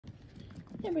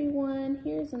Everyone,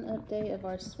 here's an update of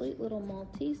our sweet little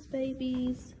Maltese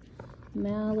babies,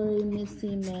 Mallory,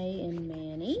 Missy, May, and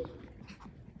Manny.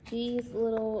 These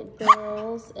little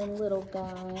girls and little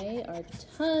guy are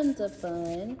tons of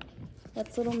fun.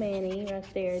 That's little Manny right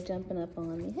there jumping up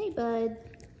on me. Hey, bud.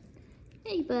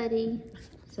 Hey, buddy.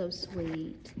 So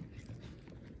sweet.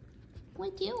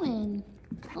 What doing?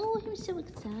 Oh, I'm so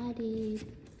excited.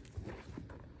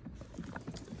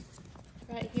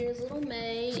 Right here's little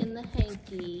May in the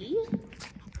hanky.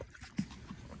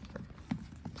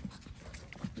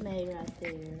 May right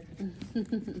there.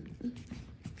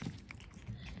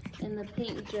 And the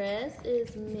pink dress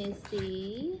is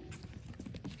Missy.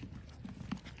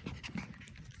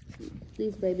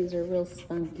 These babies are real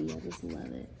spunky. I just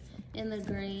love it. And the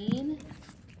green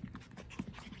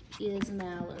is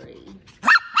Mallory.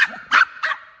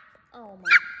 Oh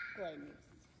my goodness.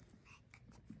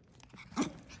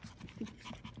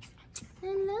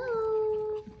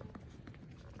 Hello.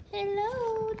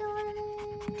 Hello,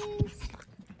 darlings.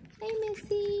 Hey,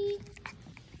 Missy.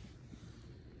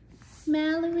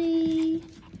 Mallory.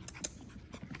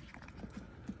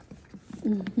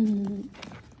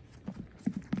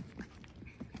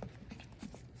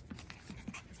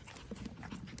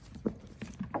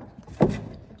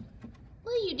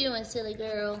 What are you doing, silly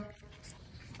girl?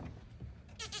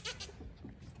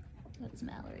 That's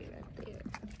Mallory right there.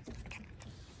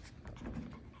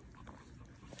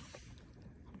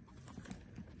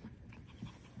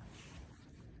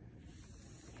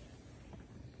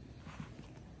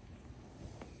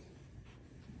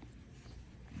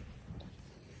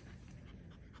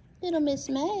 Little Miss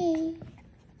May.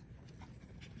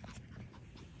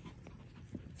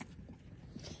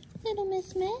 Little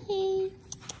Miss May.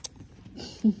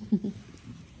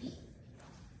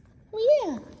 Oh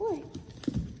yeah, look.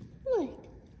 Look.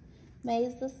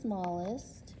 May's the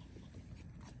smallest.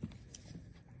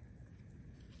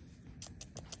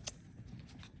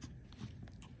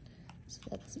 So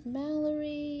that's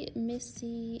Mallory,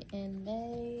 Missy, and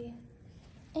May.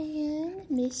 And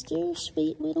Mr.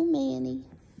 Sweet Little Manny.